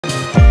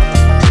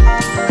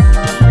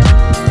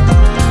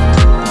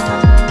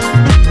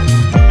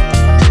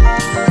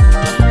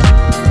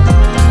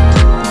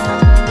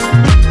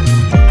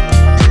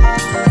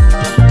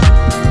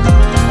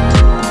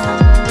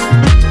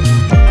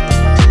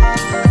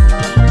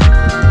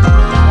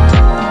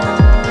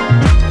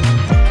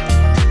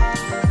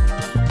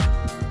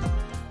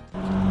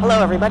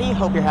everybody,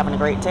 hope you're having a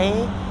great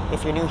day.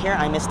 If you're new here,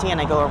 I'm Misty and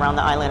I go around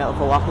the island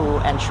of Oahu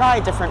and try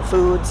different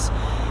foods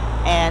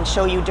and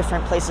show you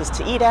different places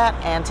to eat at.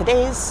 And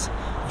today's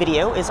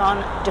video is on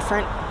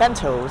different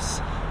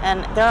bentos.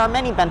 And there are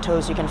many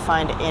bentos you can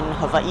find in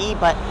Hawaii,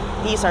 but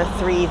these are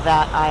three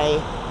that I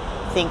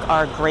think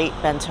are great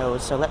bentos,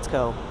 so let's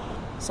go.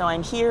 So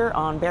I'm here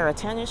on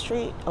Beretania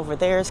Street. Over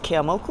there is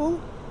Keamoku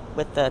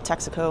with the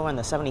Texaco and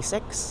the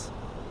 76.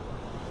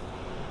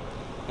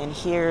 And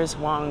here's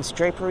Wong's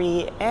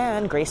Drapery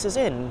and Grace's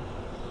Inn.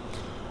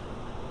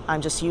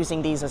 I'm just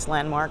using these as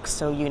landmarks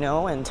so you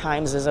know, and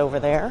Times is over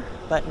there.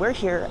 But we're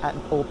here at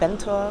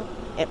Obento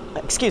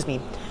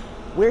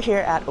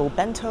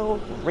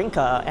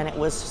Rinka, and it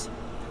was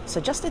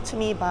suggested to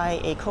me by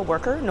a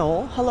coworker,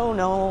 Noel. Hello,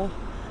 Noel.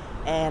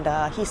 And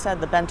he said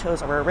the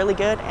bentos are really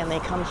good and they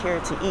come here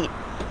to eat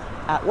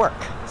at work.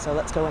 So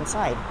let's go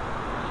inside.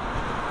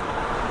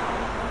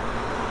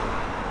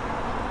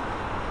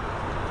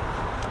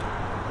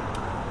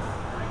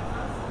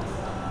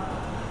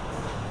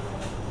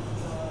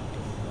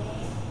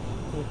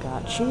 We've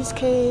got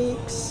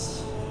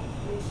cheesecakes,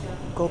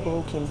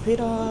 gobo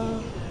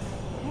kimpira,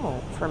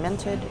 oh,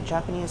 fermented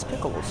Japanese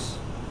pickles,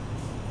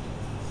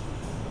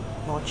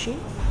 mochi,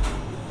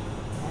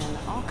 and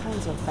all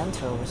kinds of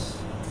bentos.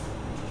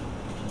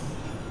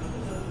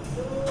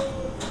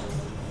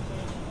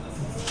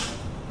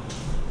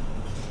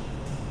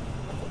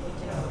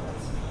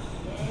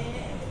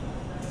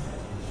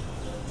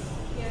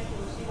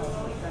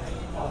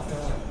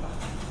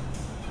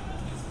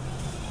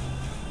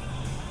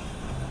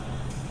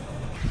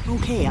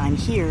 Okay, I'm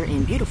here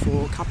in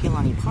beautiful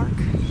Kapiolani Park.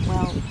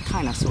 Well,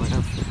 kinda, sort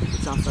of.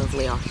 It's off of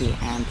Leahi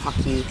and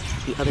Paki,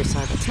 the other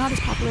side that's not as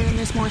popular, and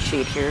there's more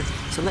shade here.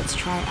 So let's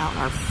try out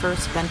our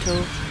first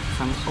bento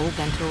from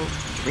Obento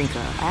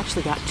Rinka. I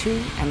actually got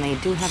two, and they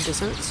do have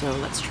dessert, so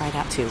let's try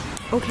that too.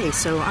 Okay,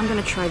 so I'm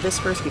gonna try this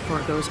first before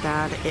it goes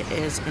bad. It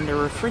is in the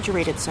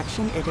refrigerated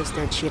section. It is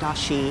their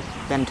chirashi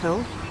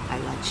bento. I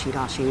like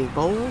chirashi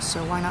bowls,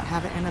 so why not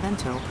have it in a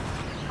bento?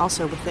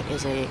 Also with it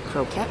is a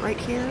croquette right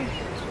here.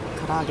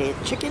 Karage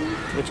chicken,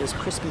 which is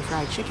crispy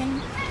fried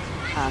chicken.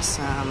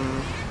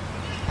 Some,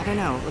 I don't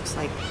know, looks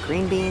like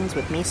green beans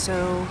with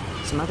miso,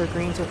 some other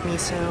greens with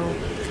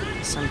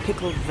miso, some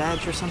pickled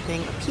veg or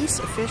something, a piece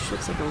of fish,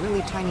 looks like a really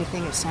tiny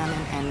thing of salmon,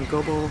 and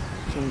gobo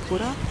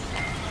kimpura.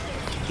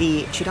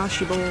 The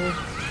chirashi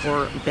bowl,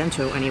 or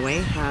bento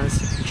anyway,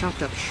 has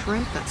chopped up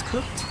shrimp that's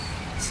cooked,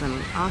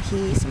 some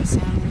ahi, some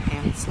salmon,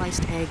 and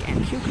sliced egg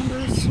and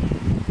cucumbers.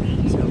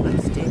 So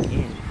let's dig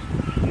in.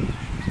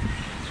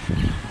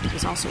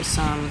 There's also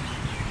some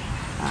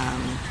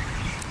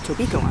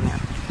tobiko on there.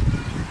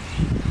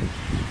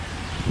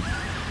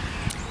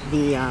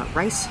 The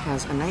rice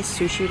has a nice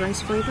sushi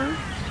rice flavor.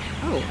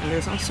 Oh, and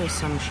there's also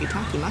some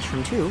shiitake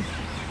mushroom too.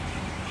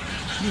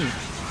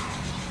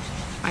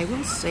 I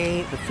will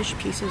say the fish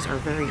pieces are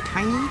very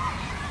tiny,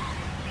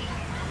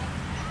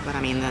 but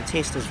I mean the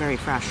taste is very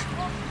fresh.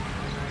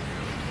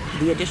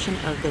 The addition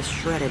of this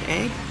shredded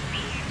egg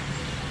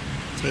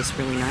tastes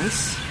really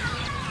nice.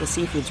 The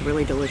seafood's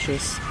really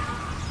delicious.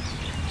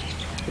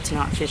 It's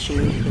not fishy.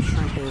 The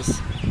shrimp is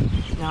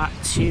not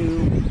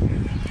too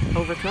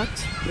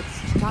overcooked.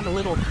 It's got a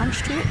little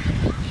punch to it.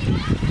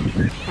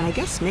 And I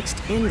guess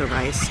mixed in the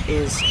rice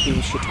is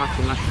the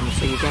shiitake mushroom,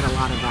 so you get a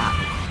lot of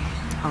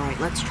that. Alright,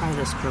 let's try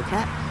this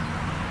croquette.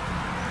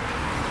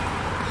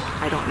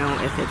 I don't know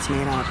if it's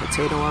made out of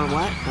potato or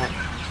what, but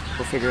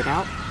we'll figure it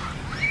out.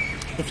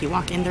 If you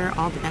walk in there,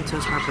 all the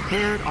bentos are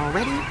prepared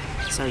already,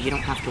 so you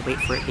don't have to wait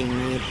for it being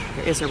made.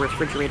 There is a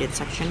refrigerated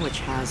section which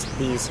has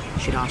these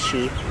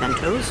chirashi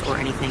bentos, or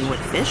anything with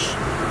fish,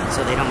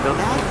 so they don't go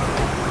bad.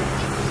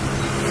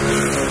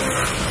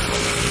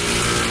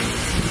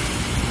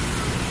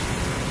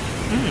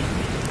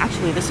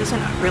 Actually, this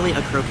isn't really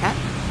a croquette.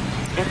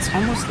 It's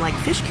almost like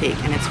fish cake,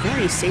 and it's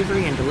very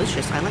savory and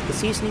delicious. I like the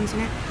seasonings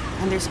in it,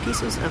 and there's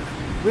pieces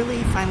of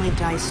really finely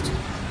diced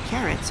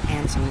carrots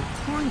and some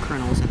corn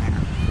kernels in there.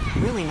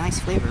 Really nice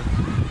flavor.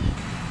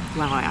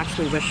 Wow, I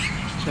actually wish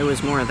there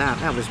was more of that.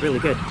 That was really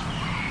good.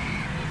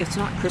 It's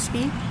not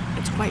crispy,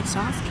 it's quite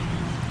soft,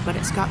 but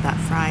it's got that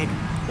fried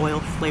oil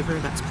flavor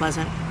that's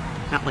pleasant.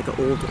 Not like an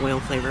old oil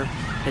flavor,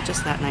 but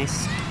just that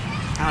nice.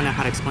 I don't know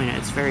how to explain it.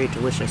 It's very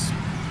delicious.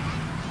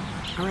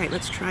 Alright,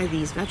 let's try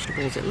these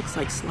vegetables. It looks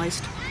like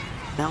sliced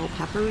bell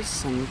peppers,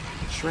 some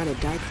shredded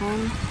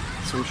daikon,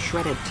 some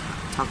shredded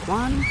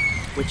takuan,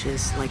 which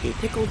is like a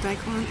pickled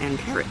daikon, and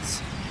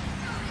carrots.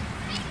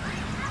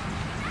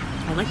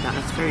 I like that.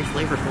 That's very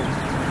flavorful.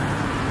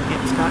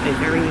 It's got a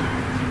very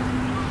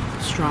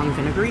strong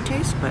vinegary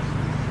taste, but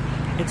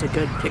it's a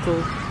good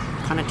pickle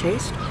kind of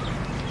taste.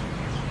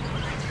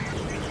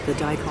 The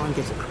daikon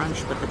gives a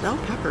crunch, but the bell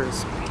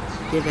peppers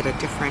give it a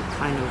different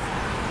kind of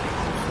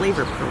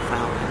flavor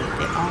profile,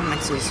 and it all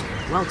mixes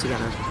well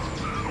together.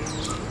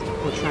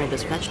 We'll try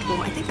this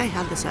vegetable. I think I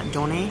had this at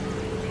Done,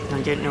 and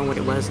I didn't know what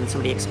it was, and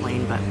somebody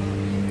explained, but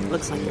it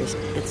looks like there's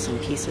bits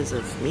and pieces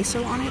of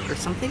miso on it or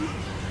something.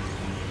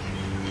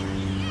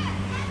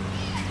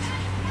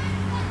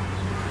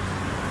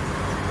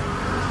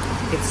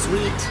 It's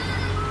sweet.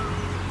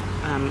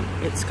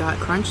 It's got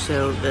crunch,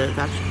 so the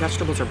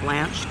vegetables are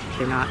blanched.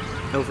 They're not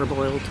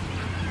overboiled,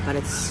 but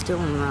it's still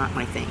not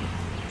my thing.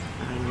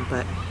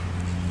 But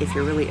if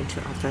you're really into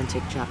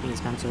authentic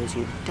Japanese bentos,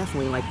 you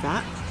definitely like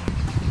that.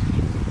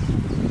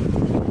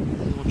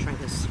 And we'll try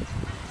this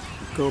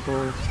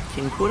gobo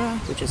kinkura,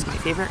 which is my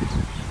favorite.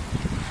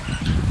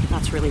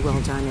 That's really well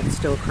done. It's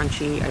still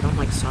crunchy. I don't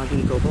like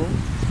soggy gobo,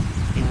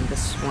 and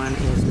this one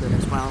is good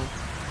as well.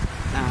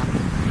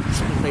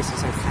 Certain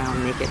places I've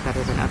found make it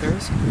better than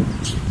others.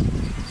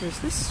 There's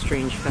this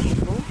strange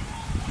vegetable.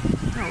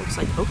 Oh, it looks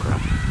like okra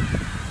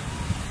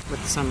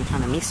with some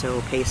kind of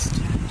miso paste,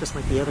 just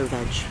like the other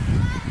veg.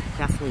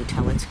 Definitely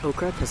tell it's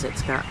okra because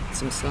it's got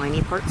some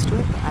slimy parts to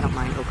it, but I don't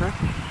mind okra.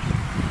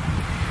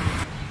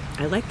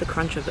 I like the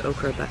crunch of the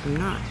okra, but I'm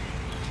not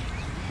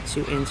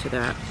too into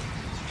that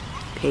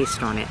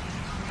paste on it.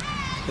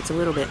 It's a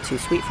little bit too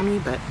sweet for me,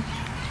 but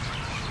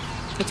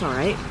it's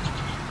alright.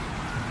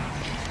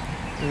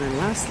 And then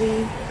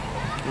lastly,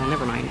 well,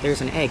 never mind,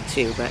 there's an egg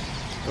too, but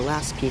the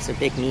last piece of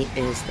big meat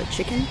is the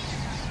chicken.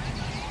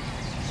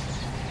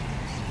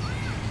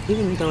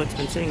 Even though it's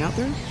been sitting out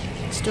there,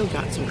 it's still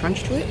got some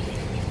crunch to it.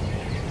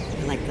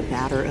 I like the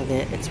batter of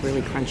it. It's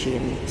really crunchy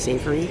and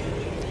savory,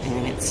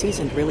 and it's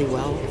seasoned really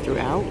well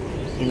throughout,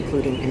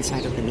 including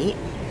inside of the meat.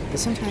 But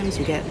sometimes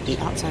you get the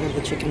outside of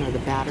the chicken or the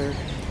batter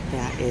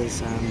that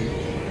is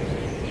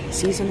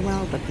seasoned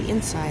well, but the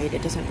inside,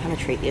 it doesn't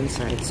penetrate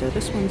inside. So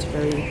this one's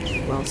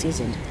very well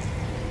seasoned.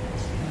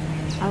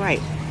 Alright,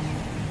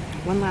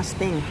 one last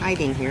thing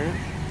hiding here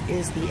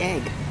is the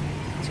egg.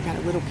 So you got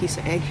a little piece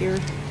of egg here.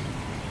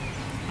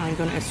 I'm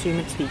going to assume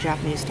it's the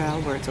Japanese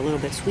style where it's a little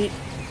bit sweet.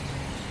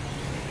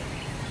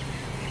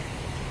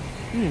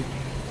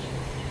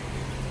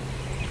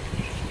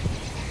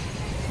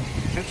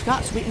 It's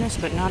got sweetness,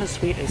 but not as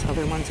sweet as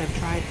other ones I've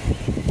tried.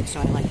 So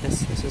I like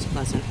this. This is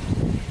pleasant.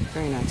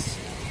 Very nice.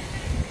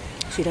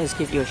 She does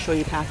give you a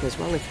shoyu pack as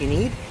well if you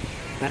need,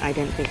 but I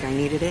didn't think I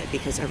needed it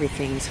because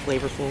everything's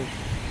flavorful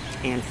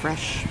and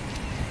fresh.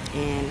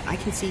 And I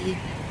can see,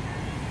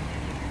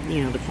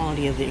 you know, the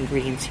quality of the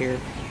ingredients here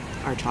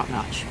are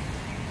top-notch.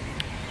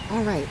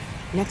 Alright,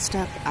 next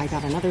up, I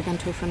got another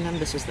bento from them.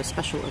 This is the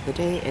special of the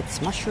day.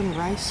 It's mushroom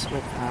rice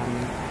with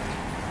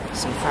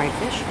some fried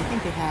fish. I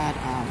think they had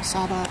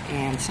saba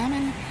and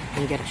salmon.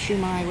 And you get a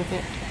shumai with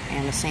it,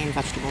 and the same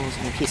vegetables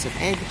and a piece of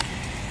egg.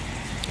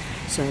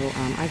 So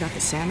I got the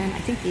salmon. I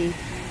think the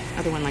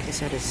other one, like I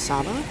said, is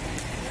saba.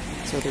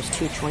 So there's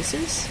two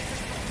choices.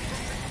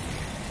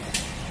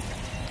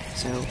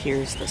 So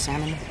here's the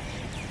salmon.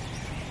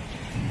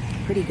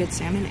 Pretty good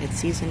salmon. It's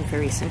seasoned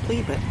very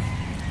simply, but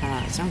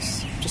it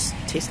just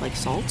tastes like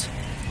salt,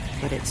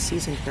 but it's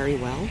seasoned very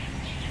well.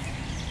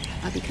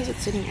 Because it's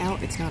sitting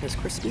out, it's not as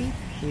crispy,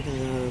 even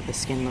though the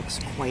skin looks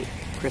quite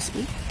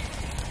crispy.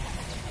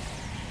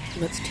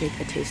 Let's take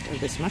a taste of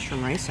this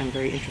mushroom rice. I'm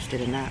very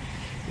interested in that.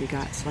 We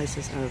got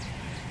slices of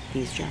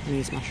these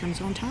Japanese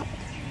mushrooms on top.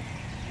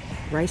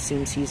 Rice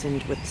seems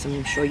seasoned with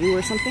some shoyu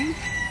or something.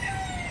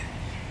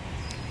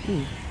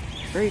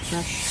 Very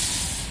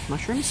fresh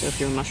mushrooms, so if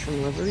you're a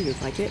mushroom lover,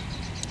 you'd like it.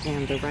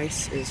 And the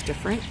rice is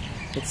different.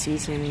 It's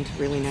seasoned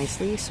really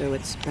nicely, so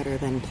it's better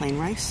than plain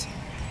rice.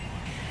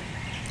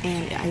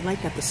 And I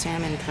like that the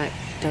salmon cut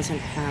doesn't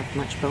have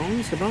much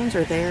bones. The bones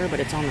are there, but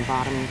it's on the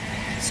bottom,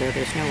 so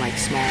there's no like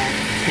small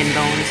pin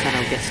bones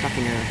that'll get stuck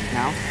in your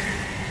mouth.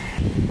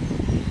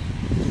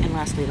 And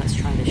lastly, let's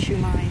try the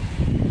shumai.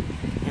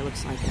 It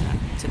looks like a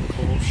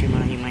typical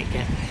shumai you might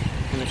get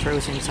in the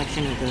frozen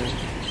section of the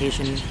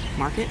Asian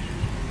market.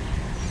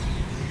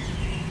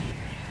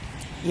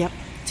 Yep,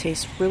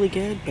 tastes really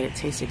good, but it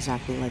tastes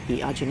exactly like the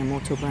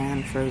Ajinomoto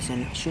brand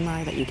frozen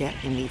shumai that you get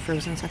in the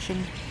frozen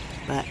section.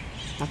 But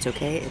that's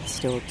okay, it's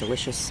still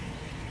delicious.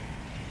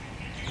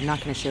 I'm not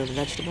going to show the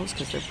vegetables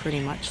because they're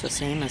pretty much the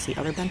same as the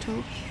other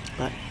bento,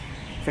 but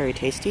very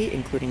tasty,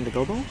 including the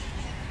gobo.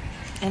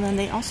 And then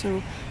they also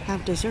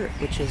have dessert,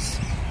 which is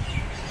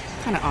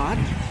kind of odd.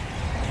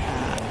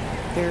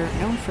 They're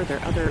known for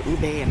their other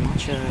ube and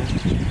matcha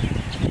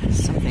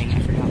something, I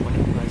forgot what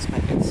it was,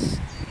 but it's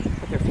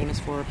what they're famous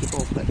for.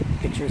 People put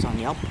pictures on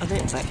Yelp of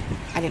it, but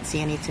I didn't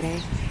see any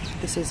today.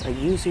 This is a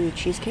yuzu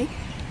cheesecake.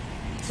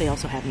 They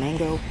also have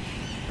mango,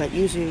 but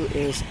yuzu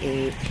is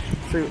a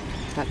fruit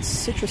that's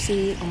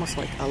citrusy, almost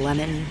like a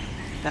lemon,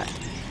 that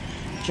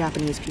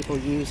Japanese people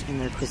use in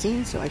their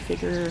cuisine. So I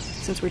figure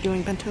since we're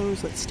doing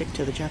bentos, let's stick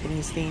to the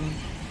Japanese theme.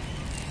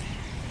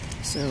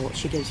 So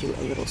she gives you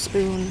a little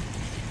spoon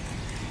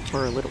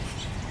or a little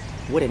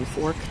wooden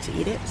fork to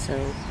eat it.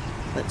 So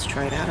let's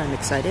try it out. I'm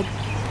excited.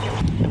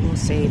 I will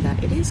say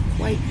that it is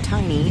quite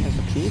tiny of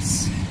a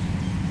piece.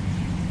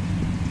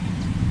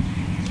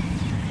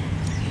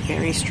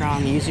 Very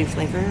strong yuzu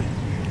flavor.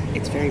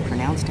 It's very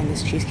pronounced in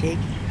this cheesecake.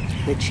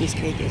 The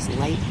cheesecake is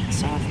light,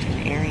 soft,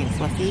 and airy and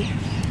fluffy.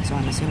 So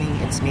I'm assuming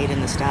it's made in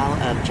the style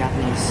of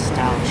Japanese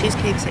style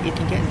cheesecakes that you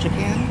can get in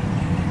Japan.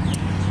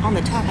 On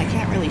the top, I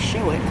can't really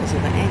show it because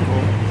of the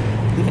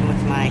angle, even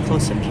with my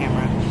close-up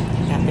camera,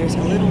 that there's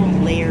a little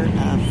layer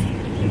of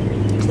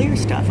clear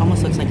stuff,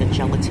 almost looks like a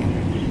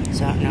gelatin,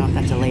 So I don't know if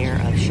that's a layer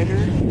of sugar,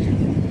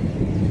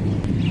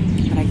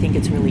 but I think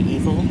it's really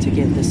evil to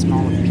give this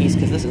small of a piece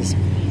because this is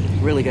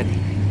really good.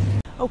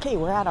 Okay,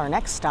 we're at our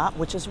next stop,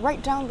 which is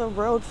right down the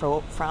road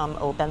from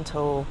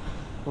Obento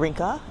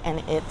Rinka, and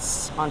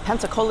it's on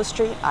Pensacola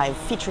Street. I've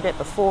featured it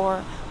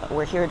before, but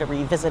we're here to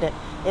revisit it.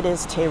 It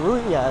is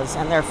Teruya's,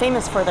 and they're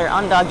famous for their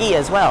andagi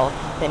as well.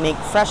 They make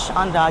fresh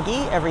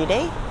andagi every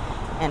day,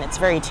 and it's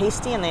very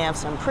tasty, and they have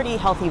some pretty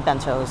healthy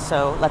bentos,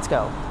 so let's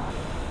go.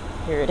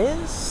 Here it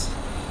is,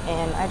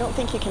 and I don't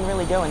think you can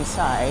really go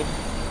inside.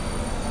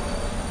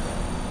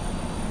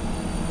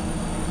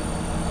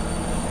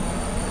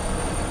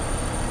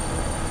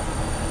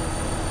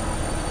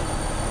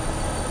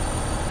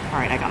 All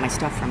right, I got my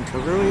stuff from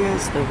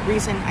Teruya's. The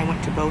reason I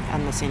went to both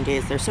on the same day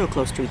is they're so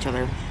close to each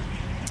other.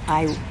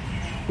 I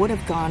would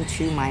have gone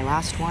to my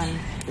last one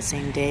the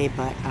same day,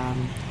 but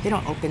they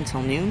don't open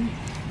till noon,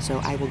 so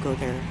I will go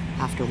there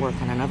after work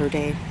on another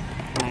day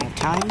when I have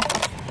time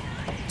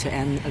to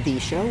end the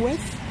show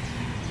with.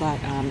 But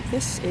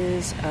this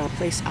is a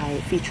place I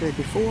featured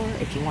before.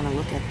 If you want to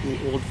look at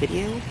the old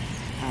video,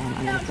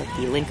 I'm going to put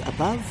the link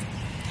above,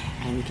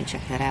 and you can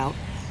check that out.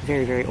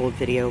 Very, very old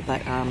video,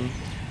 but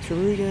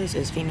Teruya's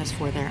is famous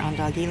for their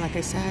andagi, like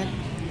I said,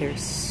 their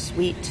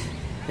sweet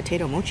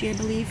potato mochi, I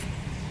believe,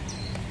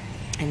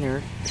 and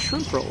their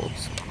shrimp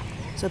rolls.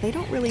 So they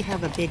don't really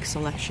have a big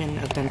selection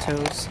of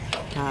bentos,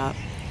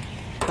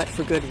 but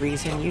for good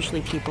reason.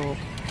 Usually people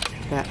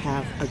that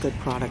have a good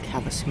product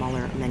have a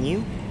smaller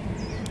menu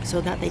so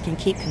that they can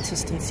keep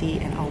consistency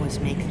and always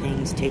make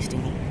things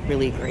tasting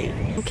really great.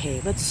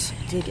 Okay, let's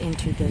dig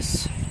into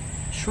this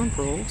shrimp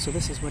roll. So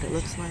this is what it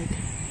looks like.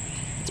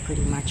 It's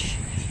pretty much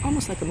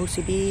almost like a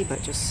musubi,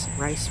 but just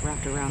rice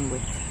wrapped around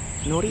with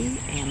nori,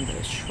 and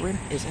the shrimp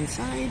is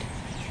inside.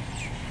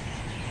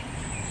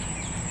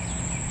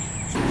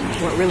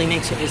 What really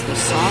makes it is the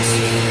sauce.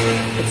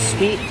 It's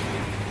sweet,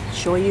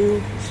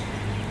 shoyu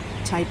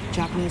type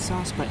Japanese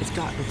sauce, but it's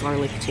got a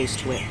garlic taste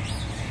to it.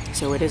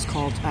 So it is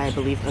called, I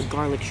believe, a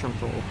garlic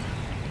shrimp roll.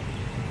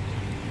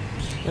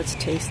 Let's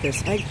taste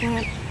this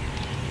eggplant.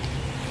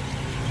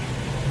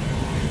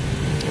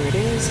 Here it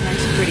is,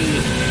 nice pretty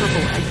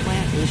purple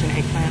eggplant, Asian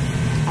eggplant.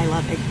 I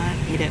love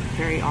eggplant, eat it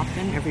very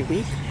often, every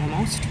week,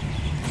 almost.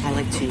 I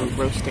like to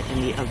roast it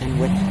in the oven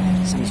with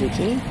some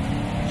zucchini.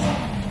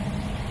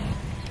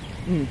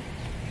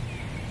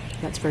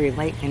 That's very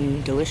light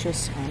and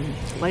delicious,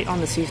 light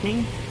on the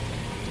seasoning.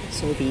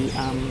 So the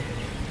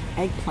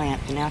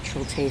eggplant, the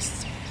natural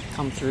tastes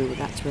come through.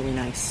 That's really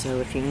nice. So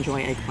if you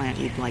enjoy eggplant,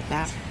 you'd like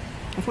that.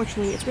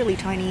 Unfortunately, it's really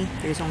tiny.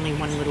 There's only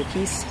one little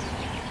piece,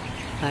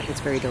 but it's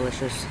very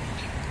delicious.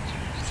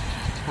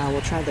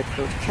 We'll try the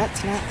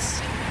croquettes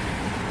next.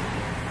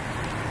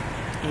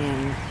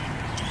 And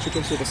she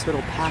gives you this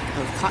little pack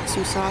of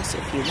katsu sauce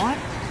if you want.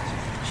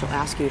 She'll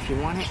ask you if you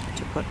want it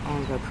to put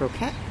on the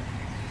croquette.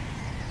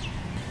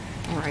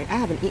 Alright, I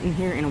haven't eaten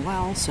here in a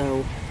while,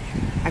 so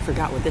I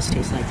forgot what this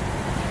tastes like.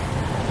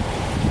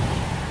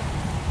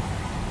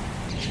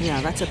 Yeah,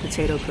 that's a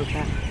potato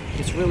croquette.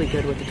 It's really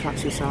good with the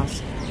katsu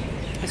sauce.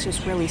 It's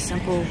just really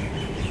simple,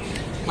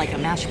 like a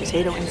mashed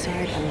potato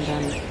inside, and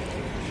then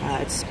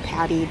it's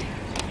pattied,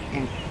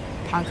 and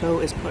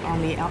panko is put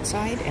on the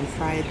outside and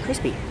fried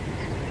crispy.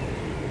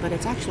 But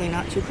it's actually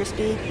not too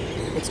crispy.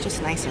 It's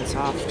just nice and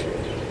soft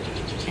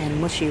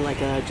and mushy, like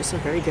just a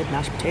very good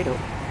mashed potato.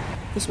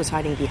 This was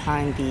hiding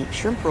behind the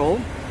shrimp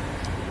roll.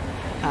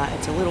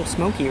 It's a little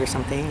smoky or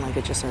something, like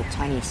it's just a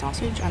tiny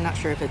sausage. I'm not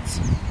sure if it's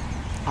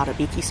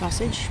arabiki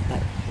sausage,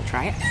 but we'll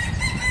try it.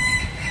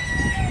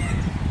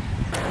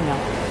 No,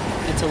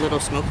 it's a little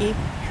smoky,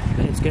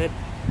 but it's good.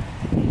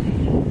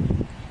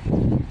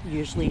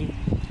 Usually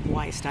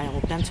Hawaii-style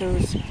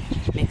bentos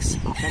mix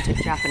authentic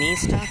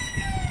Japanese stuff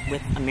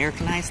with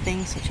Americanized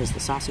things, such as the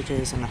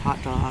sausages and the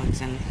hot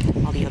dogs and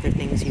all the other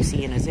things you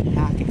see in a zip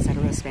pack,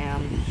 etc.,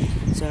 spam.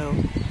 So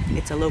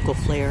it's a local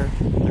flair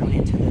thrown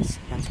into this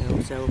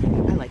bento, so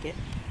I like it.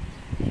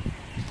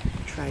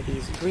 Try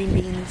these green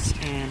beans,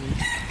 and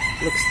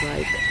looks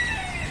like,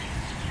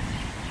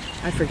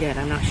 I forget,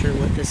 I'm not sure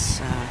what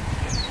this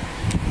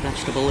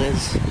vegetable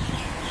is.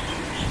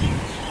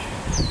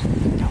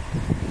 No,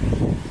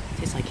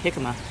 tastes like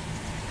jicama.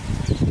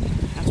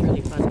 That's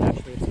really pleasant,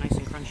 actually. It's nice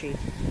and crunchy.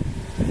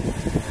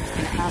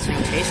 And it has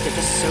no taste, it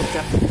just soaked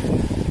up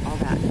all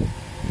that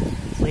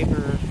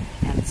flavor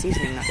and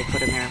seasoning that they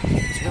put in there.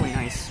 It's really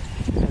nice.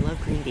 I love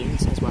green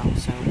beans as well,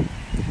 so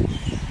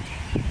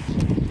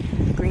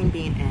the green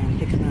bean and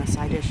jicama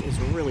side dish is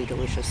really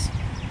delicious.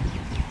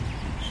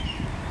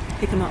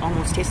 Jicama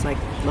almost tastes like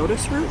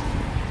lotus root,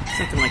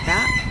 something like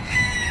that.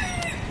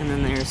 And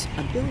then there's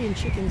a billion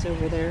chickens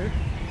over there,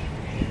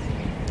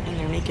 and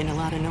they're making a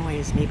lot of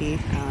noise, maybe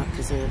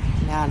because they're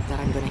mad that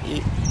I'm going to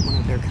eat one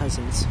of their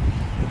cousins.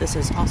 But this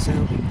is also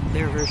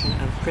their version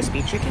of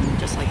crispy chicken,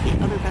 just like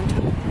the other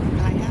bento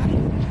that I had.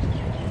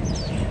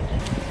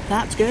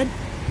 That's good.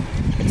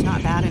 It's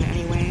not bad in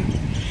any way.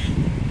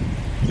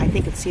 I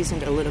think it's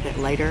seasoned a little bit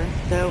lighter,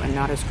 though, and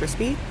not as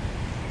crispy.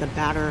 The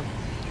batter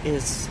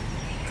is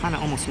kind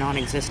of almost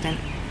non-existent.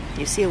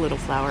 You see a little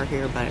flour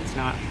here, but it's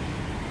not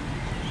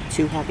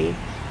too heavy.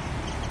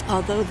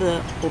 Although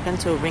the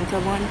Obento Rinka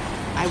one,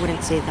 I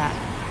wouldn't say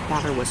that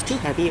batter was too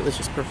heavy, it was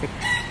just perfect.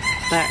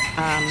 But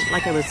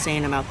like I was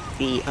saying about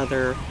the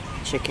other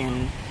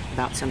chicken,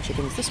 about some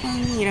chickens, this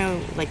one, you know,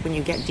 like when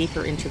you get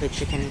deeper into the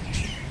chicken,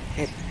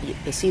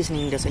 the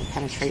seasoning doesn't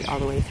penetrate all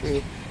the way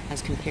through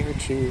as compared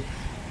to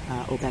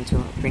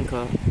Obento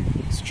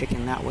Rinka's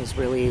chicken. That was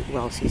really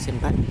well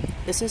seasoned. But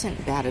this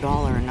isn't bad at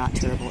all or not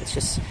terrible. It's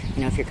just,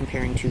 you know, if you're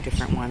comparing two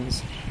different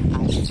ones,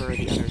 I prefer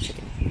the other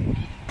chicken.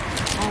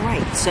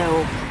 Alright,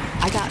 so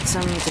I got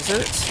some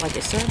desserts. Like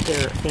I said,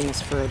 they're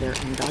famous for their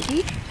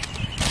ondagi.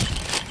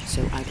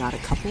 So I got a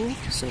couple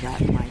so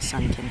that my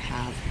son can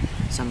have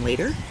some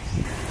later.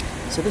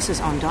 So this is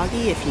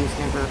ondagi, if you've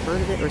never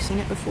heard of it or seen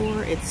it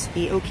before. It's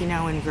the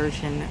Okinawan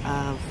version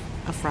of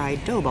a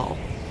fried dough ball.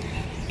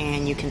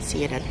 And you can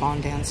see it at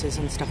bond dances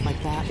and stuff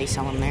like that. They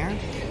sell them there.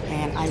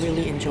 And I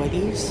really enjoy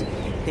these.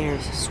 They're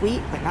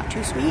sweet, but not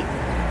too sweet.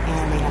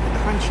 And they have a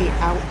crunchy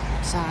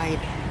outside,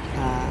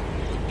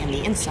 and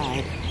the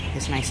inside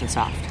is nice and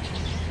soft.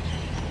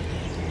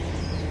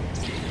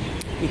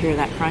 You hear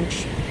that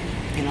crunch?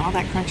 And all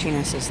that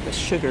crunchiness is the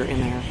sugar in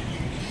there.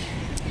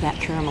 That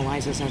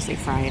caramelizes as they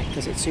fry it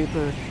because it's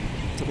super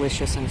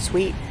delicious and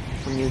sweet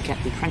when you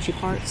get the crunchy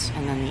parts.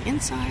 And then the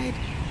inside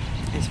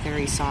is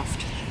very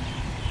soft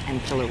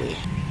and pillowy.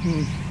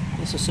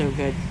 This is so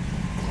good.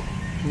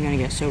 I'm gonna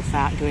get so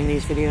fat doing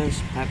these videos,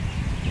 but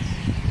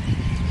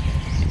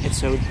it's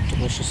so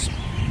delicious.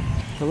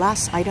 The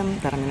last item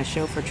that I'm gonna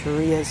show for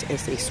Teruyas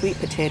is the sweet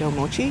potato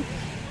mochi,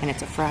 and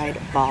it's a fried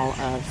ball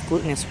of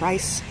glutinous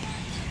rice.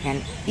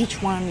 And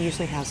each one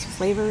usually has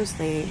flavors.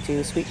 They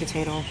do sweet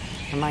potato,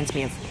 reminds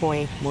me of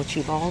poi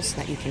mochi balls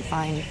that you can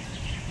find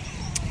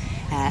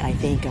at, I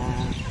think,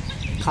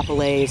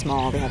 Kapolei's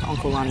Mall. They have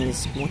Uncle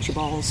Ronnie's mochi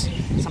balls,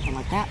 something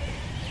like that.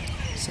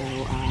 So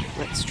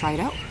let's try it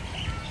out.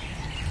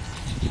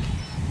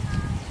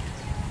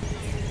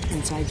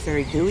 Inside's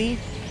very gooey,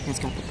 and it's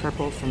got the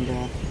purple from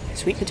the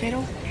sweet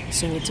potato.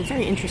 So it's a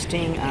very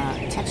interesting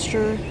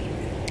texture.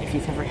 If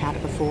you've ever had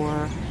it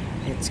before,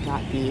 it's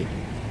got the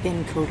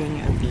thin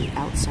coating of the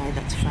outside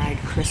that's fried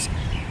crisp.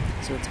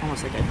 So it's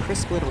almost like a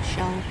crisp little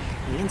shell.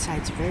 And the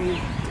inside's very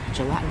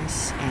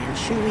gelatinous and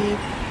chewy,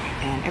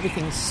 and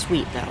everything's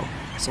sweet though.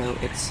 So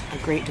it's a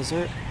great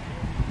dessert.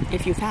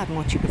 If you've had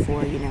mochi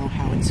before, you know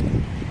how it's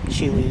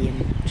chewy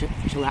and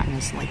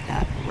gelatinous, like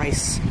that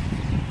rice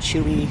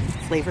chewy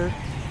flavor.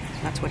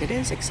 That's what it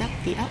is, except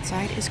the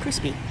outside is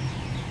crispy.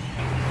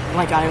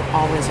 Like I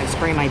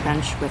spray my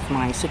bench with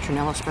my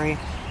citronella spray,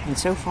 and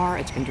so far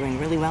it's been doing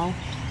really well.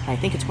 I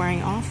think it's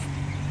wearing off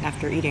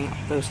after eating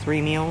those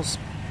 3 meals,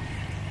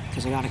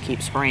 because I gotta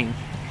keep spraying.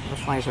 The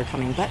flies are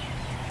coming, but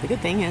the good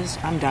thing is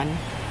I'm done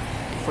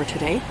for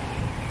today,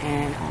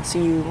 and I'll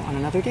see you on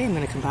another day. I'm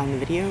gonna combine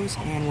the videos,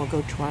 and we'll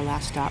go to our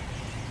last stop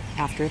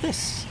after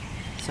this.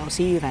 So I'll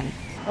see you then.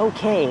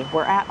 Okay,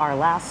 we're at our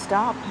last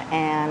stop,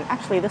 and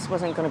actually this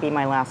wasn't gonna be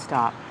my last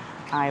stop.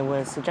 I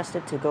was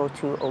suggested to go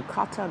to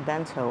Okata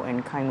Bento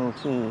in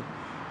Kaimuki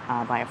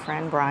by a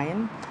friend,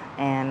 Brian,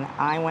 and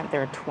I went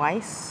there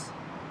twice.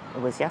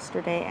 It was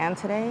yesterday and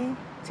today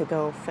to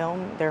go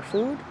film their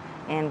food,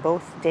 and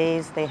both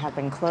days they have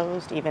been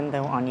closed, even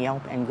though on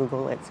Yelp and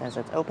Google it says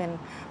it's open.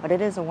 But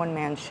it is a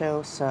one-man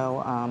show,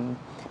 so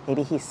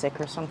maybe he's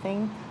sick or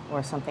something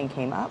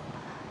came up,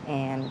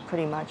 and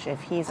pretty much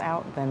if he's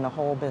out, then the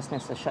whole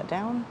business is shut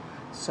down.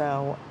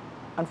 So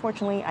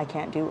unfortunately I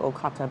can't do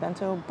Okata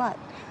Bento, but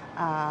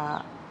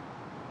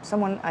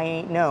someone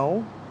I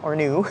know or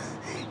knew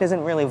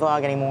doesn't really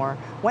vlog anymore,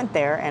 went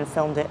there and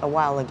filmed it a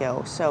while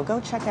ago. So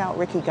go check out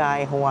Ricky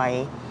Guy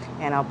Hawaii,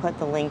 and I'll put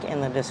the link in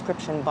the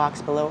description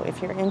box below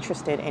if you're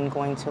interested in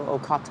going to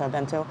Okata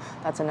Bento.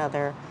 That's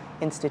another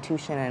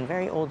institution and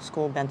very old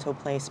school bento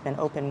place, been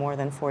open more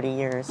than 40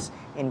 years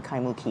in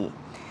Kaimuki.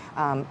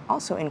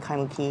 Also in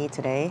Kaimuki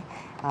today,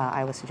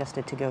 I was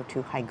suggested to go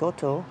to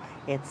Higoto.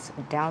 It's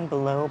down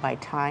below by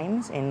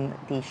Times in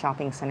the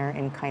shopping center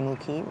in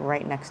Kaimuki,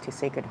 right next to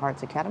Sacred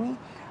Hearts Academy.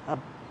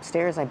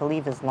 Upstairs, I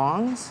believe, is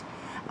Long's.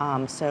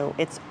 So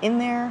it's in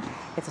there.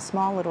 It's a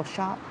small little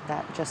shop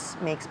that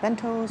just makes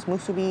bentos,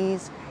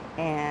 musubis,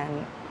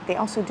 and they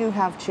also do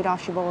have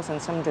chirashi bowls and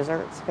some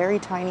desserts. Very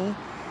tiny,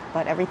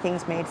 but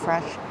everything's made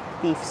fresh.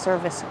 The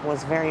service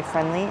was very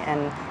friendly,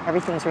 and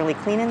everything's really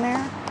clean in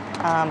there.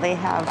 They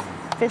have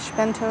fish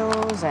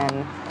bentos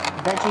and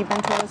veggie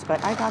bentos,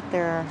 but I got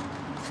their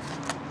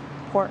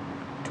pork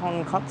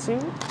tonkatsu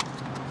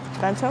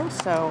bento,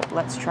 so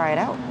let's try it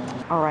out.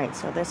 All right,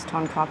 so this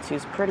tonkatsu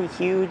is pretty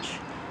huge.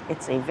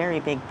 It's a very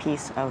big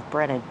piece of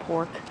breaded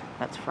pork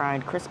that's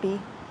fried crispy.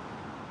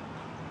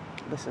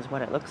 This is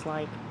what it looks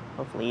like.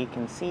 Hopefully you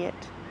can see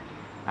it.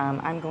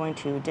 I'm going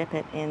to dip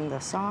it in the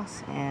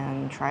sauce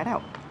and try it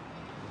out.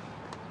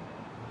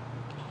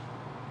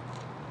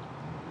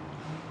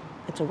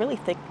 It's a really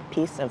thick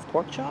piece of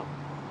pork chop,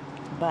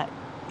 but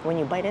when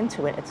you bite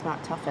into it, it's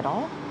not tough at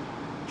all.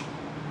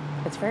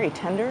 It's very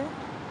tender,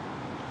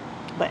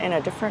 but in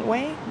a different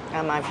way.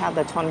 I've had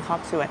the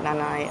tonkatsu at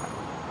Nanai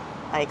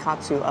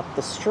Aikatsu up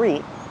the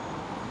street,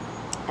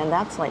 And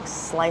that's like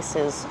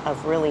slices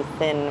of really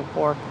thin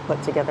pork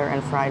put together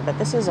and fried. But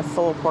this is a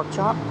full pork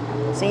chop,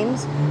 it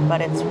seems,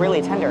 but it's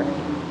really tender.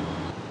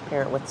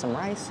 Pair it with some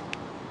rice.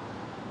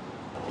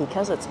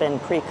 Because it's been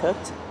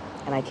pre-cooked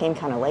and I came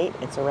kind of late,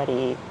 it's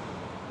already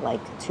like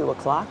 2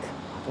 o'clock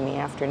in the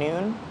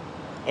afternoon.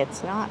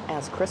 It's not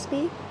as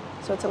crispy,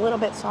 so it's a little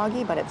bit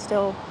soggy, but it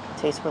still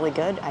tastes really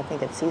good. I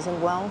think it's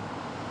seasoned well.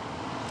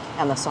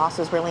 And the sauce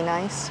is really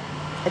nice.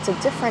 It's a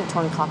different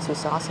tonkatsu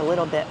sauce, a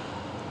little bit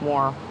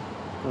more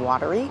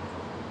watery.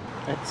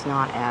 It's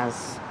not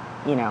as,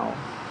 you know,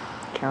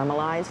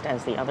 caramelized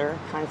as the other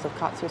kinds of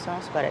katsu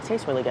sauce, but it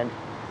tastes really good.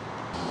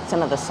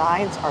 Some of the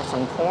sides are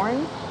some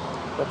corn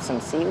with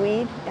some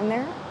seaweed in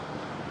there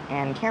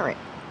and carrot.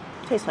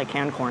 Tastes like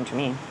canned corn to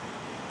me,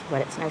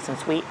 but it's nice and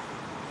sweet.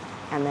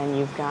 And then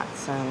you've got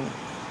some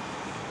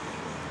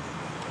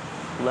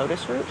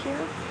lotus root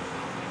here.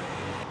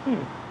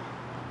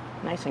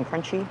 Nice and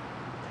crunchy.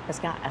 It's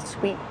got a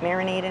sweet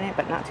marinade in it,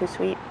 but not too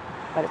sweet.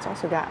 But it's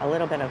also got a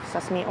little bit of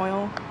sesame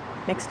oil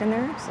mixed in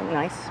there, so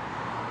nice.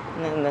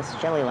 And then this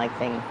jelly-like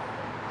thing.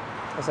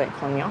 Is it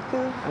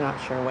konyaku? I'm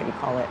not sure what you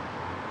call it.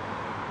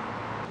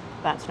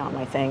 That's not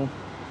my thing.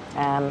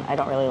 I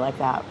don't really like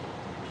that.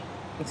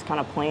 It's kind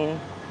of plain,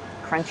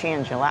 crunchy,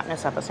 and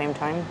gelatinous at the same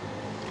time.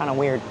 Kind of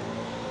weird.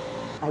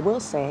 I will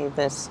say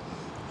this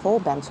whole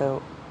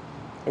bento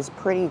is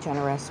pretty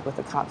generous with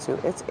the katsu.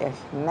 It's a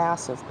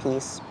massive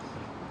piece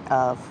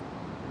of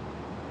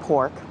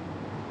pork.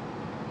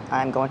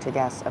 I'm going to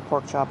guess a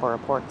pork chop or a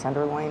pork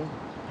tenderloin.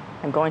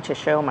 I'm going to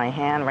show my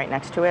hand right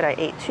next to it. I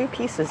ate 2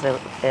 pieces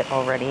of it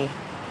already,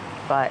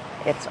 but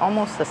it's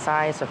almost the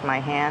size of my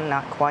hand,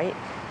 not quite,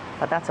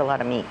 but that's a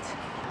lot of meat.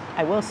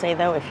 I will say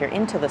though, if you're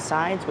into the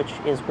sides, which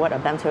is what a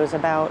bento is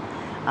about,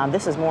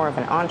 this is more of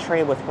an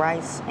entree with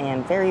rice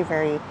and very,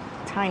 very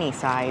tiny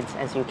sides,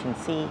 as you can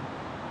see.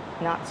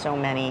 Not so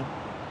many,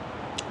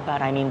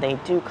 but I mean, they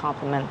do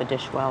complement the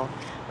dish well.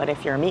 But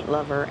if you're a meat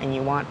lover and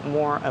you want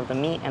more of the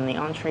meat and the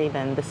entree,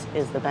 then this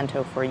is the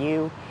bento for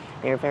you.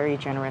 They're very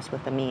generous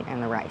with the meat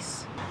and the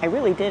rice. I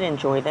really did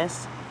enjoy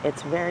this.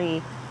 It's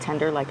very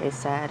tender, like I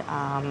said.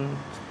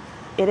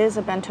 It is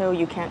a bento,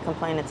 you can't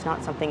complain. It's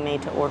not something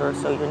made to order,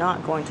 so you're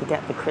not going to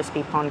get the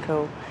crispy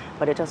panko,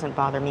 but it doesn't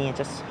bother me. It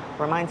just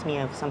reminds me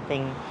of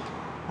something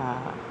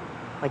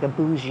like a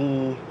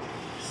bougie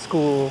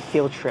school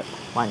field trip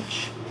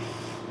lunch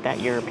that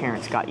your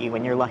parents got you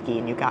when you're lucky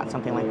and you got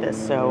something like this.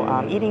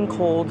 So eating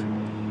cold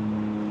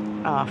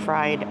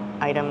fried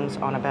items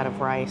on a bed of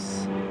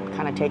rice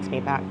kind of takes me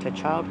back to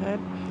childhood,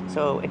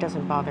 so it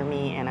doesn't bother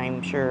me, and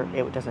I'm sure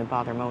it doesn't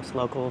bother most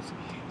locals.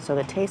 So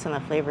the taste and the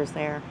flavors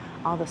there,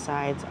 all the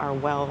sides are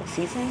well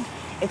seasoned.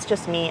 It's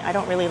just me, I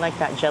don't really like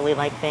that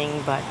jelly-like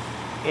thing, but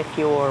if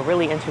you're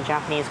really into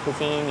Japanese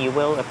cuisine, you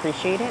will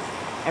appreciate it.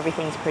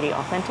 Everything's pretty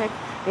authentic.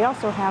 They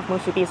also have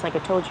musubis, like I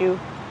told you.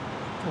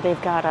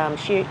 They've got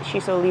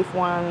shiso leaf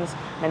ones,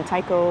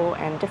 mentaiko,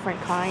 and different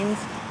kinds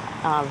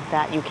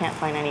that you can't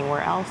find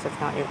anywhere else. It's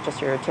not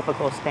just your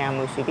typical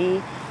spam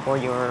musubi or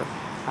your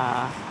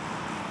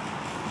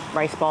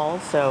rice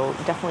balls, so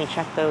definitely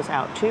check those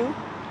out too.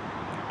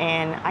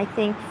 And I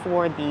think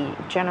for the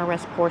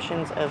generous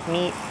portions of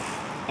meat,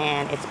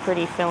 and it's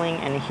pretty filling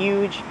and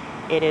huge,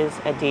 it is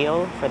a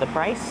deal for the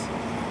price.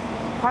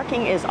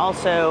 Parking is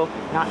also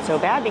not so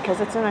bad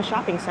because it's in a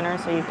shopping center,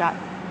 so you've got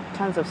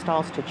tons of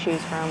stalls to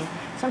choose from.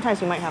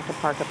 Sometimes you might have to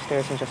park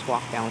upstairs and just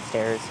walk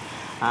downstairs.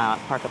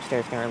 Park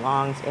upstairs near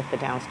Longs if the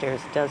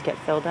downstairs does get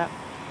filled up.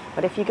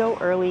 But if you go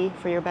early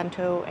for your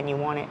bento and you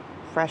want it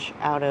fresh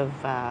out of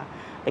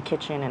the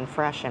kitchen and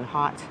fresh and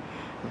hot,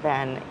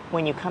 then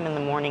when you come in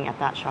the morning at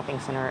that shopping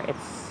center,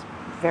 it's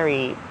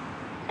very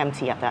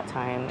empty at that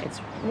time. It's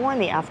more in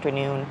the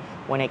afternoon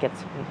when it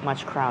gets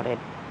much crowded.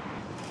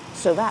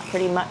 So that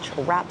pretty much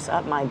wraps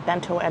up my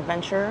bento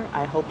adventure.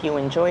 I hope you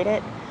enjoyed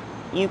it.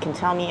 You can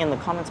tell me in the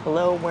comments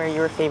below where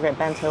your favorite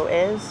bento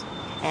is.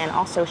 And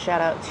also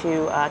shout out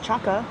to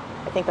Chaka,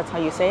 I think that's how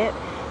you say it.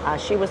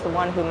 She was the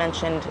one who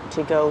mentioned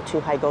to go to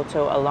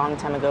Higoto a long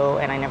time ago,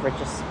 and I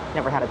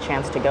never had a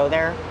chance to go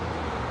there.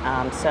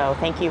 So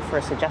thank you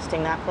for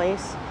suggesting that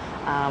place.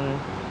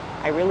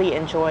 I really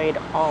enjoyed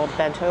all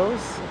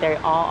bentos. They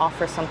all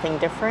offer something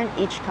different.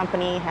 Each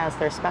company has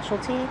their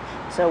specialty.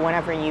 So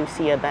whenever you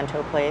see a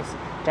bento place,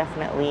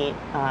 definitely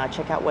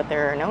check out what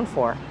they're known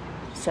for.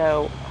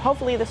 So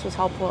hopefully this was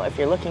helpful if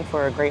you're looking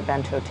for a great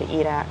bento to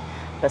eat at,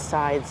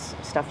 besides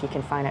stuff you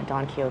can find at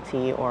Don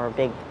Quixote or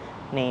big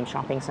name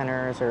shopping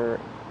centers or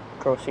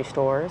grocery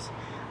stores.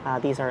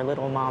 These are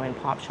little mom and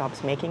pop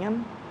shops making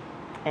them.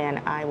 And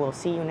I will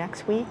see you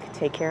next week.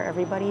 Take care,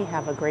 everybody.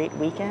 Have a great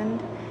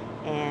weekend.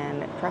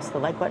 And press the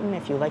like button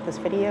if you like this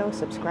video.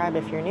 Subscribe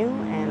if you're new.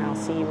 And I'll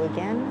see you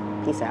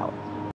again. Peace out.